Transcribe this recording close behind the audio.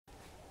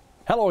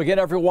Hello again,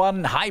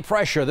 everyone. High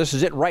pressure. This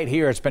is it right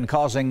here. It's been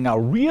causing a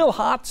real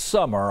hot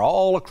summer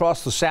all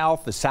across the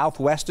south, the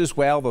southwest as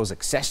well, those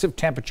excessive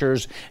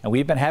temperatures. And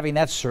we've been having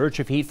that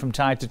surge of heat from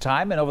time to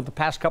time. And over the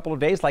past couple of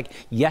days, like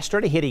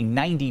yesterday, hitting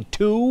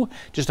 92,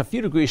 just a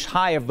few degrees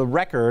high of the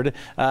record.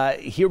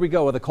 Here we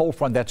go with a cold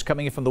front that's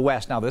coming in from the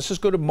west. Now, this is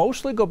going to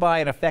mostly go by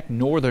and affect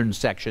northern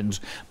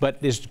sections,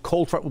 but this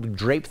cold front will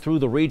drape through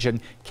the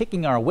region,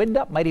 kicking our wind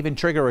up, might even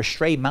trigger a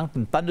stray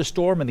mountain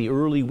thunderstorm in the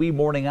early wee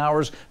morning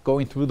hours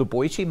going through the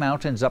Boise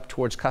Mountains up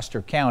towards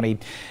Custer County.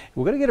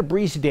 We're going to get a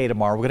breezy day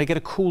tomorrow. We're going to get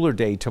a cooler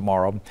day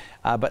tomorrow.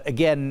 But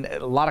again,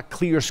 a lot of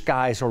clear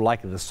skies are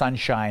likely. The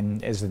sunshine,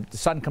 as the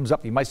sun comes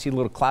up, you might see a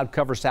little cloud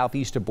cover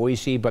southeast of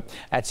Boise, but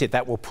that's it.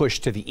 That will push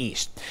to the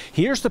east.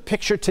 Here's the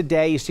picture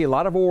today. You see a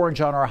lot of orange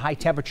on our high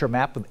temperature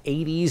map with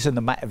 80s in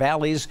the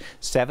valleys,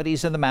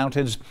 70s in the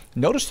mountains.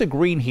 Notice the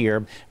green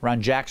here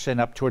around Jackson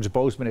up towards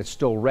Bozeman. It's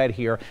still red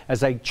here.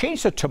 As I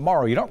change to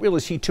tomorrow, you don't really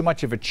see too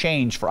much of a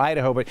change for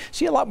Idaho, but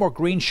see a lot more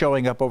green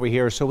showing up over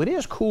here. So it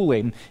is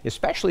cooling,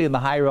 especially in the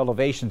higher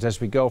elevations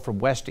as we go from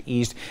west to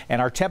east, and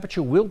our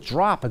temperature will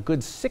drop a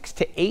good 6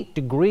 to 8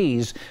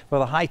 degrees for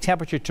the high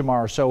temperature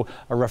tomorrow. So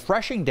a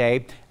refreshing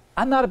day.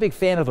 I'm not a big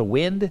fan of the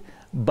wind,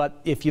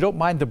 but if you don't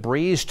mind the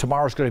breeze,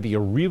 tomorrow's going to be a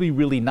really,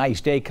 really nice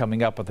day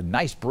coming up with a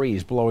nice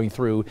breeze blowing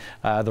through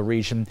the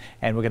region.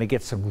 And we're going to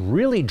get some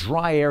really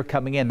dry air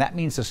coming in. That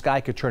means the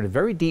sky could turn a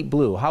very deep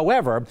blue.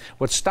 However,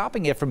 what's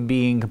stopping it from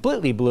being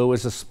completely blue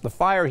is the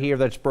fire here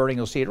that's burning.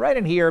 You'll see it right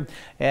in here.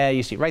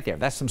 You see it right there.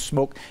 That's some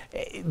smoke.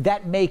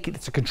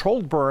 It's a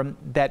controlled burn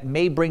that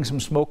may bring some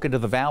smoke into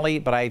the valley,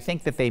 but I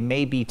think that they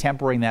may be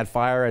tempering that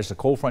fire as the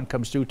cold front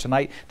comes through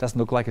tonight. Doesn't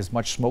look like as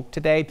much smoke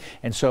today.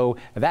 And so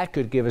that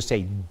could give us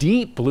a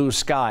deep blue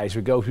sky as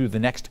we go through the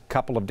next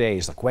couple of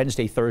days, like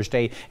Wednesday,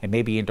 Thursday, and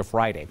maybe into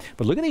Friday.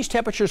 But look at these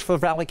temperatures for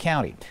Valley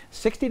County.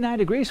 69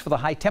 degrees for the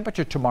high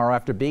temperature tomorrow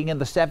after being in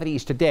the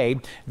 70s today.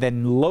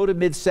 Then low to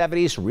mid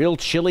 70s, real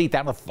chilly,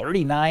 down to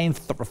 39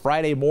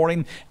 Friday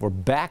morning. We're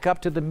back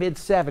up to the mid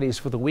 70s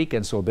for the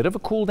weekend. So a bit of a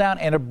cool down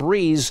and a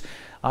breeze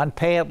on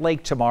Payette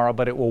Lake tomorrow,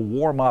 but it will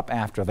warm up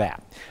after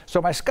that.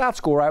 So my Scott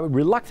score, I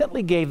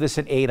reluctantly gave this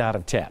an 8 out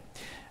of 10.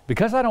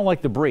 Because I don't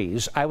like the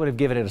breeze, I would have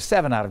given it a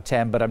 7 out of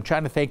 10, but I'm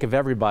trying to think of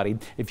everybody.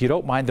 If you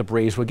don't mind the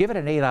breeze, we'll give it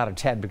an 8 out of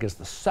 10 because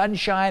the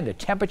sunshine, the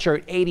temperature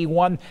at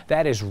 81,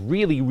 that is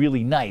really,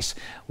 really nice.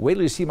 Wait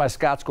till you see my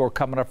Scott score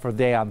coming up for the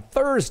day on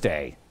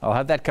Thursday. I'll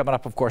have that coming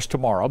up, of course,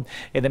 tomorrow.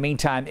 In the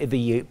meantime,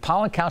 the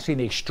pollen counts on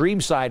the extreme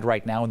side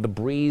right now, and the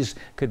breeze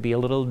could be a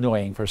little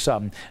annoying for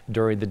some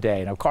during the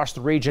day. And across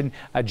the region,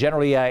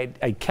 generally, I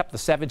kept the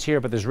 7s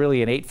here, but there's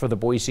really an 8 for the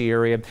Boise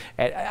area.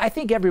 And I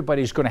think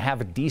everybody's going to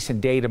have a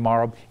decent day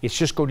tomorrow. It's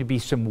just going to be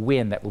some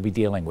wind that we'll be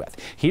dealing with.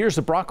 Here's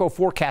the Bronco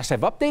forecast. I've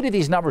updated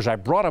these numbers. I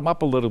brought them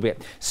up a little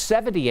bit.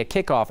 70 at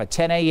kickoff at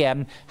 10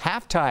 a.m.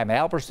 Halftime at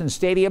Albertson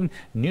Stadium.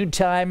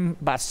 Noontime,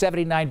 about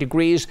 79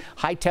 degrees.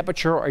 High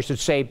temperature, or I should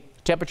say,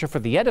 temperature for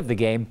the end of the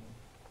game,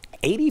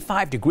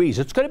 85 degrees.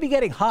 It's going to be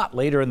getting hot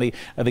later in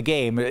the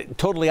game.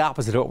 Totally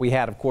opposite of what we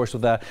had, of course,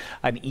 with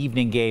an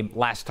evening game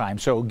last time.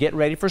 So get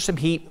ready for some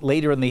heat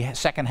later in the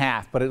second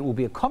half, but it will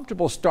be a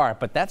comfortable start.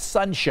 But that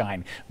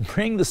sunshine,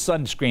 bring the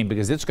sunscreen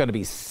because it's going to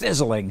be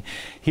sizzling.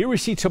 Here we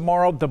see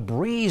tomorrow the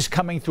breeze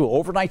coming through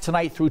overnight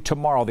tonight through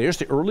tomorrow. There's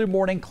the early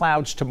morning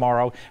clouds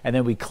tomorrow, and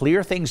then we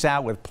clear things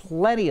out with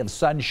plenty of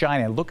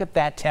sunshine. And look at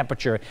that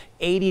temperature,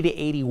 80 to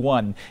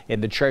 81 in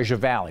the Treasure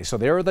Valley. So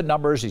there are the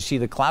numbers. You see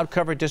the cloud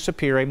cover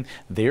disappearing.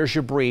 There's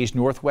your breeze,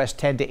 northwest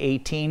 10 to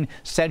 18.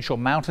 Central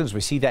mountains,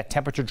 we see that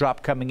temperature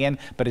drop coming in,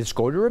 but it's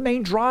going to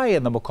remain dry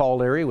in the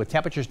McCall area with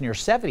temperatures near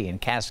 70 in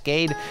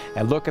Cascade.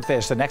 And look at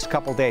this, the next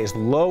couple days,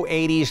 low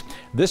 80s.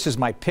 This is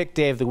my pick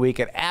day of the week,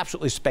 an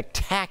absolutely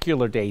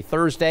spectacular day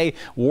Thursday,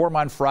 warm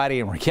on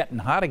Friday, and we're getting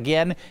hot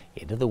again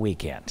into the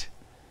weekend.